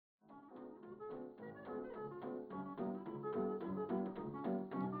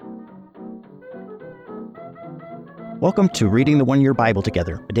Welcome to Reading the One-Year Bible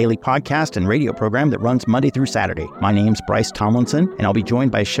Together, a daily podcast and radio program that runs Monday through Saturday. My name's Bryce Tomlinson, and I'll be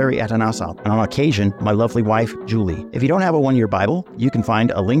joined by Sherry Atanasoff, and on occasion, my lovely wife, Julie. If you don't have a one-year Bible, you can find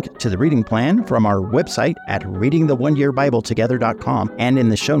a link to the reading plan from our website at readingtheoneyearbibletogether.com and in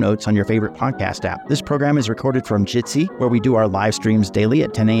the show notes on your favorite podcast app. This program is recorded from Jitsi, where we do our live streams daily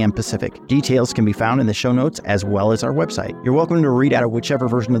at 10 a.m. Pacific. Details can be found in the show notes as well as our website. You're welcome to read out of whichever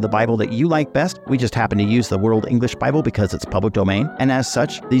version of the Bible that you like best. We just happen to use the World English Bible because it's public domain, and as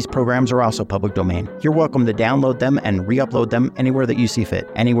such, these programs are also public domain. You're welcome to download them and re-upload them anywhere that you see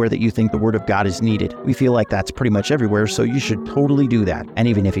fit, anywhere that you think the Word of God is needed. We feel like that's pretty much everywhere, so you should totally do that. And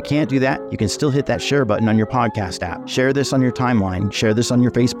even if you can't do that, you can still hit that share button on your podcast app. Share this on your timeline, share this on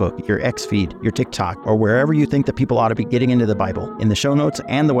your Facebook, your X feed, your TikTok, or wherever you think that people ought to be getting into the Bible. In the show notes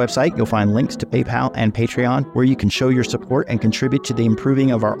and the website, you'll find links to PayPal and Patreon, where you can show your support and contribute to the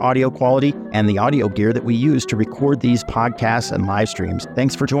improving of our audio quality and the audio gear that we use to record these podcasts and live streams.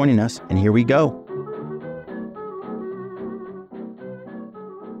 Thanks for joining us, and here we go.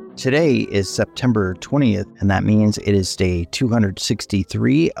 Today is September 20th, and that means it is day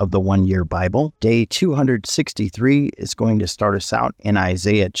 263 of the One-Year Bible. Day 263 is going to start us out in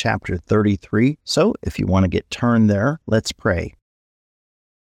Isaiah chapter 33. So if you want to get turned there, let's pray.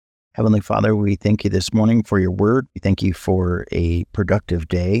 Heavenly Father, we thank you this morning for your word. We thank you for a productive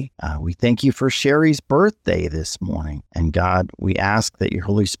day. We thank you for Sherry's birthday this morning. And God, we ask that your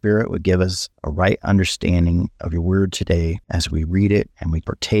Holy Spirit would give us a right understanding of your word today as we read it and we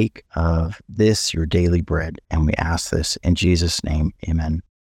partake of this, your daily bread. And we ask this in Jesus' name. Amen.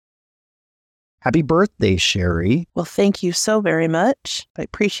 Happy birthday, Sherry. Well, thank you so very much. I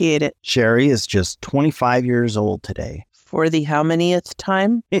appreciate it. Sherry is just 25 years old today. For the how manyth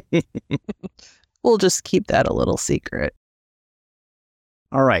time? We'll just keep that a little secret.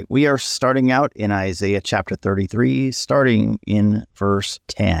 All right, we are starting out in Isaiah chapter 33, starting in verse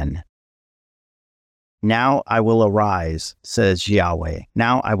 10. Now I will arise, says Yahweh.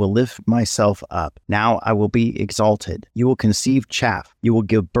 Now I will lift myself up. Now I will be exalted. You will conceive chaff. You will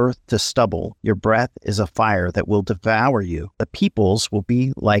give birth to stubble. Your breath is a fire that will devour you. The peoples will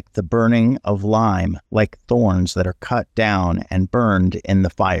be like the burning of lime, like thorns that are cut down and burned in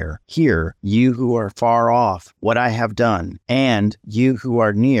the fire. Hear, you who are far off, what I have done, and you who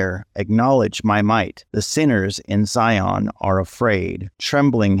are near, acknowledge my might. The sinners in Zion are afraid.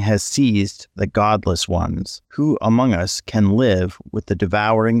 Trembling has seized the godless ones. Who among us can live with the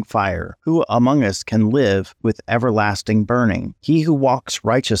devouring fire? Who among us can live with everlasting burning? He who walks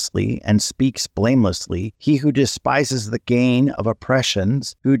righteously and speaks blamelessly, he who despises the gain of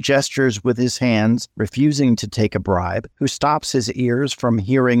oppressions, who gestures with his hands, refusing to take a bribe, who stops his ears from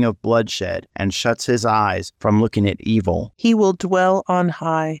hearing of bloodshed and shuts his eyes from looking at evil. He will dwell on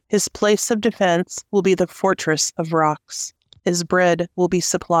high. His place of defense will be the fortress of rocks. His bread will be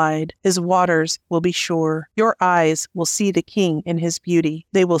supplied. His waters will be sure. Your eyes will see the king in his beauty.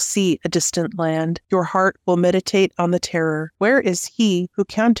 They will see a distant land. Your heart will meditate on the terror. Where is he who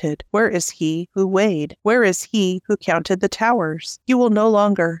counted? Where is he who weighed? Where is he who counted the towers? You will no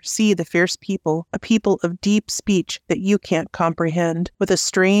longer see the fierce people, a people of deep speech that you can't comprehend, with a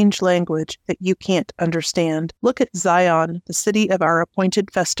strange language that you can't understand. Look at Zion, the city of our appointed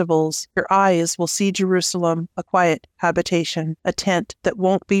festivals. Your eyes will see Jerusalem, a quiet habitation, a tent that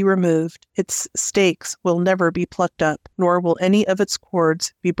won't be removed. Its stakes will never be plucked up, nor will any of its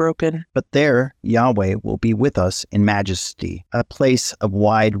cords be broken. But there Yahweh will be with us in majesty, a place of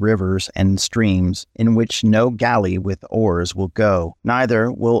wide rivers and streams, in which no galley with oars will go, neither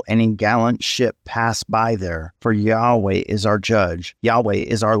will any gallant ship pass by there. For Yahweh is our judge, Yahweh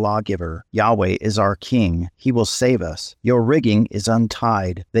is our lawgiver, Yahweh is our king. He will save us. Your rigging is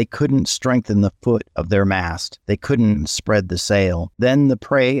untied. They couldn't strengthen the foot of their mast. They couldn't spread the sail. Then the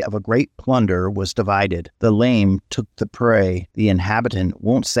prey of a great plunder was divided. The lame took the prey. The inhabitant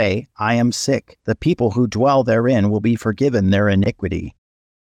won't say, I am sick. The people who dwell therein will be forgiven their iniquity.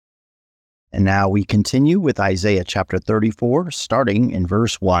 And now we continue with Isaiah chapter 34, starting in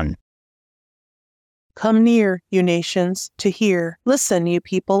verse 1. Come near, you nations, to hear. Listen, you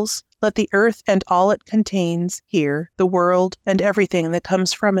peoples. Let the earth and all it contains hear, the world and everything that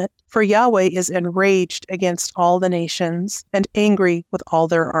comes from it. For Yahweh is enraged against all the nations and angry with all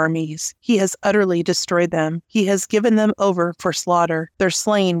their armies. He has utterly destroyed them. He has given them over for slaughter. Their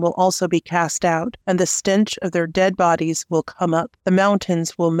slain will also be cast out, and the stench of their dead bodies will come up. The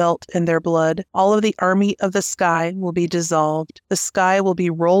mountains will melt in their blood. All of the army of the sky will be dissolved. The sky will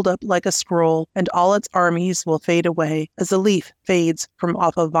be rolled up like a scroll, and all its armies will fade away, as a leaf fades from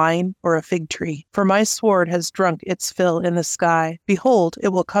off a vine or a fig tree. For my sword has drunk its fill in the sky. Behold, it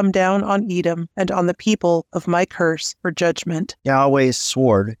will come down down on Edom and on the people of my curse for judgment. Yahweh's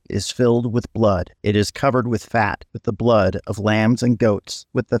sword is filled with blood. It is covered with fat, with the blood of lambs and goats,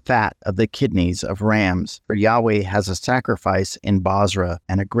 with the fat of the kidneys of rams. For Yahweh has a sacrifice in Bozrah,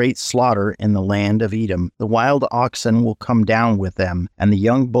 and a great slaughter in the land of Edom. The wild oxen will come down with them, and the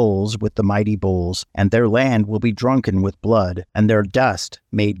young bulls with the mighty bulls, and their land will be drunken with blood, and their dust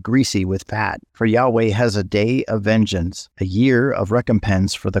made greasy with fat. For Yahweh has a day of vengeance, a year of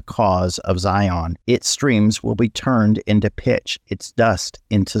recompense for the cause of Zion. Its streams will be turned into pitch, its dust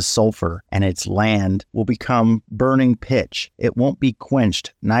into sulfur, and its land will become burning pitch. It won't be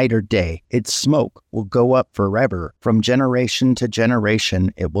quenched night or day. Its smoke will go up forever. From generation to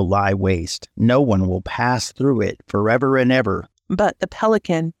generation it will lie waste. No one will pass through it forever and ever. But the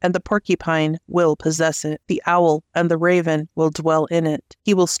pelican and the porcupine will possess it. The owl and the raven will dwell in it.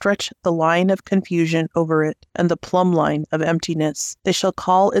 He will stretch the line of confusion over it, and the plumb line of emptiness. They shall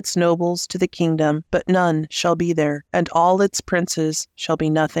call its nobles to the kingdom, but none shall be there, and all its princes shall be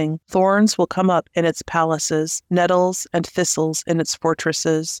nothing. Thorns will come up in its palaces, nettles and thistles in its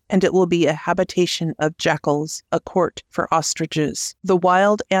fortresses, and it will be a habitation of jackals, a court for ostriches. The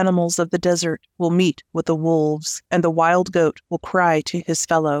wild animals of the desert will meet with the wolves, and the wild goat will cry to his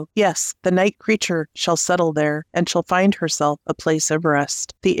fellow. Yes, the night creature shall settle there, and shall find herself a place of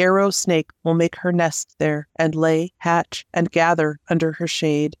rest. The arrow snake will make her nest there, and lay, hatch, and gather under her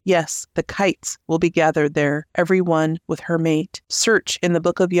shade. Yes, the kites will be gathered there, every one with her mate. Search in the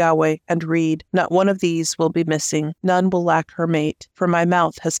book of Yahweh and read. Not one of these will be missing. None will lack her mate. For my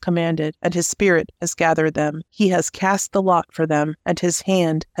mouth has commanded, and his spirit has gathered them. He has cast the lot for them, and his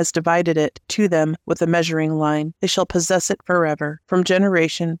hand has divided it to them with a measuring line. They shall possess it forever. From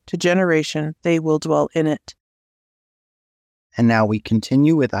generation to generation they will dwell in it. And now we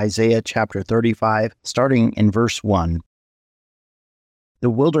continue with Isaiah chapter 35, starting in verse 1. The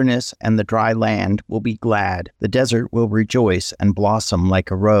wilderness and the dry land will be glad. The desert will rejoice and blossom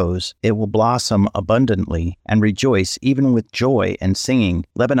like a rose. It will blossom abundantly and rejoice even with joy and singing.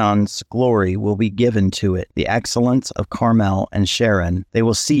 Lebanon's glory will be given to it, the excellence of Carmel and Sharon. They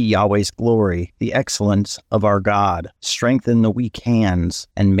will see Yahweh's glory, the excellence of our God. Strengthen the weak hands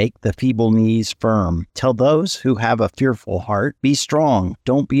and make the feeble knees firm. Tell those who have a fearful heart, be strong,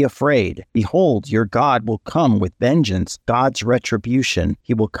 don't be afraid. Behold, your God will come with vengeance, God's retribution.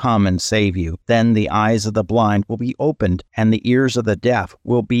 He will come and save you. Then the eyes of the blind will be opened, and the ears of the deaf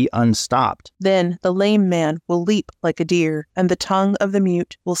will be unstopped. Then the lame man will leap like a deer, and the tongue of the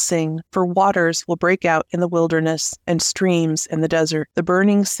mute will sing. For waters will break out in the wilderness, and streams in the desert. The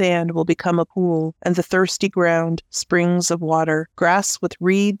burning sand will become a pool, and the thirsty ground springs of water. Grass with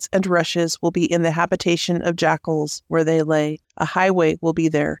reeds and rushes will be in the habitation of jackals, where they lay. A highway will be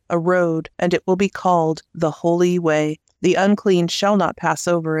there, a road, and it will be called the Holy Way. The unclean shall not pass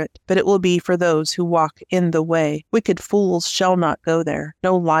over it, but it will be for those who walk in the way. Wicked fools shall not go there.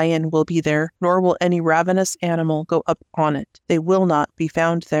 No lion will be there, nor will any ravenous animal go up on it. They will not be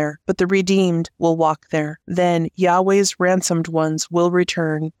found there, but the redeemed will walk there. Then Yahweh's ransomed ones will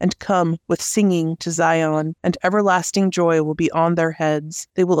return and come with singing to Zion, and everlasting joy will be on their heads.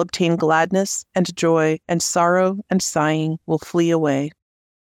 They will obtain gladness and joy, and sorrow and sighing will flee away.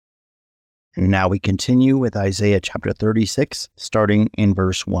 And now we continue with Isaiah chapter 36, starting in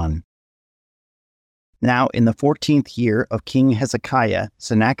verse 1. Now in the 14th year of King Hezekiah,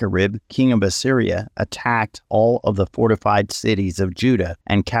 Sennacherib, king of Assyria, attacked all of the fortified cities of Judah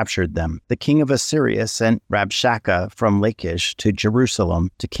and captured them. The king of Assyria sent Rabshakeh from Lachish to Jerusalem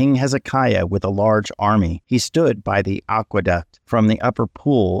to King Hezekiah with a large army. He stood by the aqueduct from the upper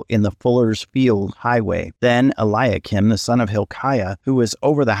pool in the Fuller's Field highway. Then Eliakim, the son of Hilkiah, who was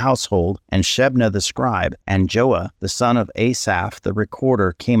over the household, and Shebna the scribe, and Joah, the son of Asaph, the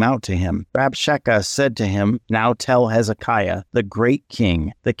recorder, came out to him. Rabshakeh said to him, "Now tell Hezekiah, the great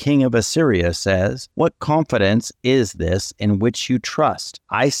king, the king of Assyria says, what confidence is this in which you trust?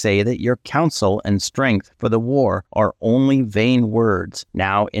 I say that your counsel and strength for the war are only vain words.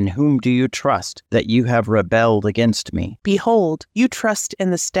 Now in whom do you trust, that you have rebelled against me? Behold, you trust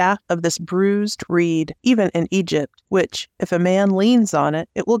in the staff of this bruised reed, even in Egypt, which, if a man leans on it,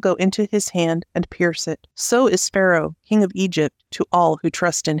 it will go into his hand and pierce it. So is Pharaoh, king of Egypt, to all who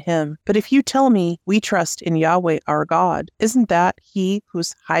trust in him. But if you tell me, we We trust in Yahweh our God. Isn't that he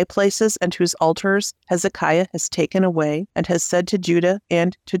whose high places and whose altars Hezekiah has taken away, and has said to Judah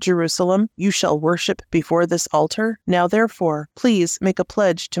and to Jerusalem, You shall worship before this altar? Now therefore, please make a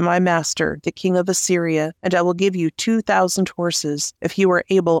pledge to my master, the king of Assyria, and I will give you 2,000 horses, if you are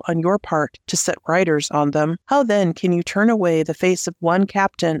able on your part to set riders on them. How then can you turn away the face of one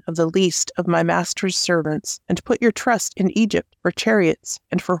captain of the least of my master's servants, and put your trust in Egypt for chariots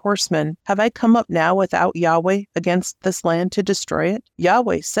and for horsemen? Have I come up now without Yahweh against this land to destroy it?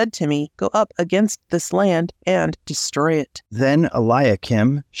 Yahweh said to me, Go up against this land and destroy it. Then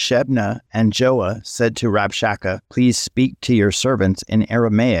Eliakim, Shebna, and Joah said to Rabshakeh, Please speak to your servants in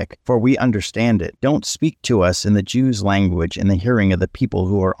Aramaic, for we understand it. Don't speak to us in the Jews' language in the hearing of the people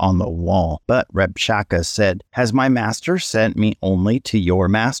who are on the wall. But Rabshakeh said, Has my master sent me only to your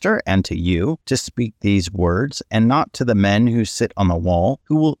master and to you to speak these words, and not to the men who sit on the wall,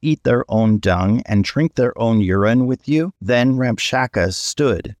 who will eat their own dung and drink their own urine with you? Then Rabshakeh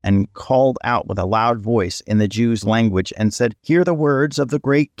stood and called out with a loud voice in the Jews' language and said, Hear the words of the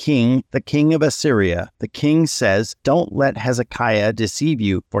great king, the king of Assyria. The king says, Don't let Hezekiah deceive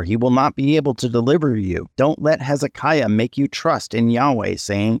you, for he will not be able to deliver you. Don't let Hezekiah make you trust in Yahweh,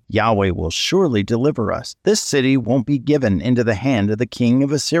 saying, Yahweh will surely deliver us. This city won't be given into the hand of the king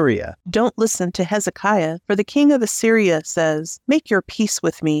of Assyria. Don't listen to Hezekiah, for the king of Assyria says, Make your peace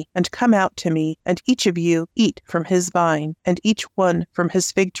with me, and come out to me, and each of you eat from his vine, and each one from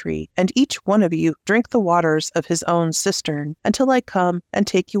his fig tree, and each one of you drink the waters of his own cistern, until I come and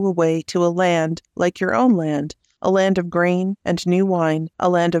take you away to a land like your own land, a land of grain and new wine, a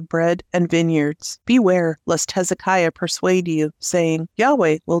land of bread and vineyards. Beware lest Hezekiah persuade you, saying,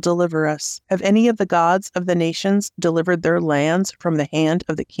 Yahweh will deliver us. Have any of the gods of the nations delivered their lands from the hand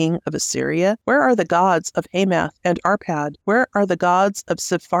of the king of Assyria? Where are the gods of Hamath and Arpad? Where are the gods of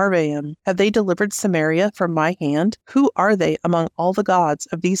Sepharvaim? Have they delivered Samaria from my hand? Who are they among all the gods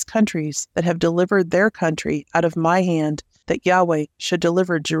of these countries that have delivered their country out of my hand, that Yahweh should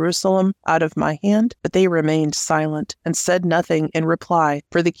deliver Jerusalem out of my hand? But they remained silent and said nothing in reply,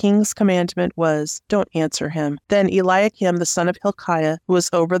 for the king's commandment was, Don't answer him. Then Eliakim the son of Hilkiah, who was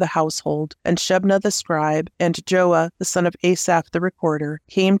over the household, and Shebna the scribe, and Joah the son of Asaph the recorder,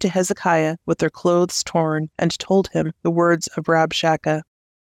 came to Hezekiah with their clothes torn, and told him the words of Rabshakeh.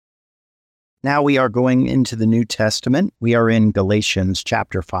 Now we are going into the New Testament. We are in Galatians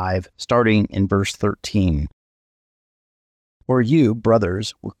chapter 5, starting in verse 13. For you,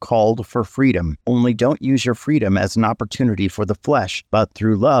 brothers, were called for freedom. Only don't use your freedom as an opportunity for the flesh, but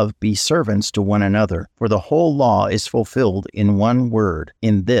through love be servants to one another. For the whole law is fulfilled in one word.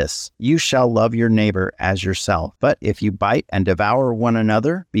 In this, you shall love your neighbor as yourself. But if you bite and devour one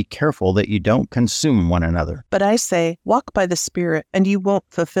another, be careful that you don't consume one another. But I say, walk by the Spirit, and you won't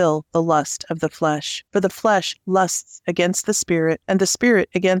fulfill the lust of the flesh. For the flesh lusts against the Spirit, and the Spirit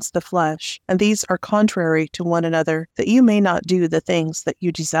against the flesh. And these are contrary to one another, that you may not do the things that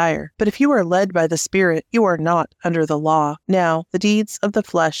you desire. But if you are led by the Spirit, you are not under the law. Now, the deeds of the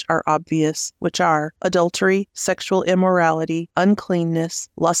flesh are obvious, which are adultery, sexual immorality, uncleanness,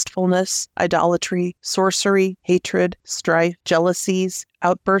 lustfulness, idolatry, sorcery, hatred, strife, jealousies,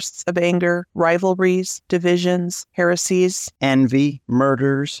 outbursts of anger, rivalries, divisions, heresies, envy,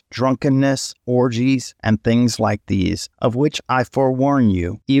 murders, drunkenness, orgies, and things like these, of which I forewarn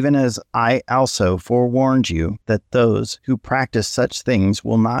you, even as I also forewarned you, that those who practice such things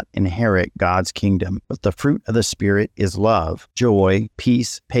will not inherit God's kingdom. But the fruit of the Spirit is love, joy,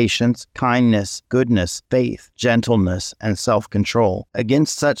 peace, patience, kindness, goodness, faith, gentleness, and self-control.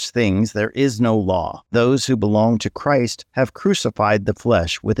 Against such things there is no law. Those who belong to Christ have crucified the flesh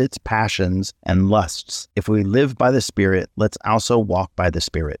with its passions and lusts. If we live by the Spirit, let's also walk by the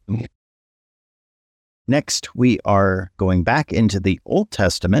Spirit. Next, we are going back into the Old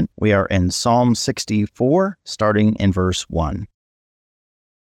Testament. We are in Psalm 64, starting in verse 1.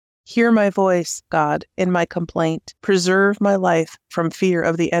 Hear my voice, God, in my complaint. Preserve my life from fear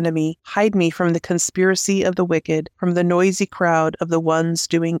of the enemy. Hide me from the conspiracy of the wicked, from the noisy crowd of the ones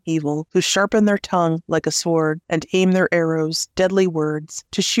doing evil, who sharpen their tongue like a sword and aim their arrows, deadly words,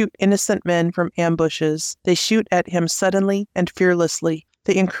 to shoot innocent men from ambushes. They shoot at him suddenly and fearlessly.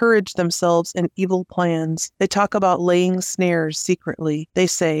 They encourage themselves in evil plans. They talk about laying snares secretly. They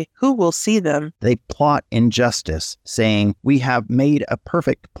say, who will see them? They plot injustice, saying, we have made a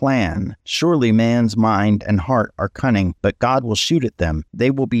perfect plan. Surely man's mind and heart are cunning, but God will shoot at them.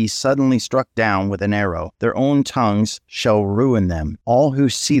 They will be suddenly struck down with an arrow. Their own tongues shall ruin them. All who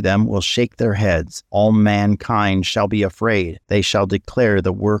see them will shake their heads. All mankind shall be afraid. They shall declare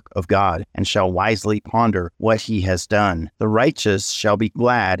the work of God, and shall wisely ponder what he has done. The righteous shall be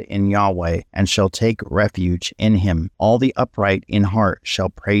glad in Yahweh and shall take refuge in him. All the upright in heart shall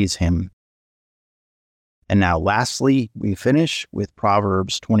praise him. And now lastly, we finish with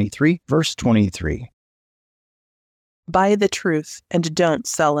Proverbs 23, verse 23. Buy the truth and don't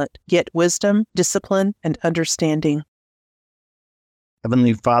sell it. Get wisdom, discipline, and understanding.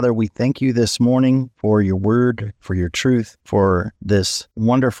 Heavenly Father, we thank you this morning for your word, for your truth, for this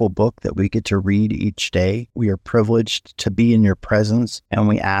wonderful book that we get to read each day. We are privileged to be in your presence, and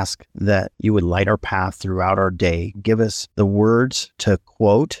we ask that you would light our path throughout our day. Give us the words to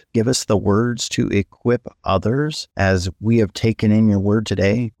quote. Give us the words to equip others as we have taken in your word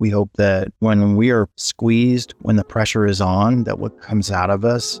today. We hope that when we are squeezed, when the pressure is on, that what comes out of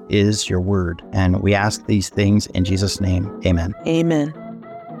us is your word. And we ask these things in Jesus' name. Amen. Amen.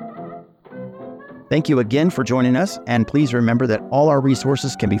 Thank you again for joining us, and please remember that all our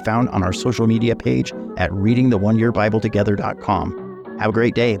resources can be found on our social media page at readingtheoneyearbibletogethers.com. Have a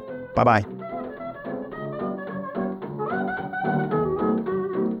great day. Bye-bye.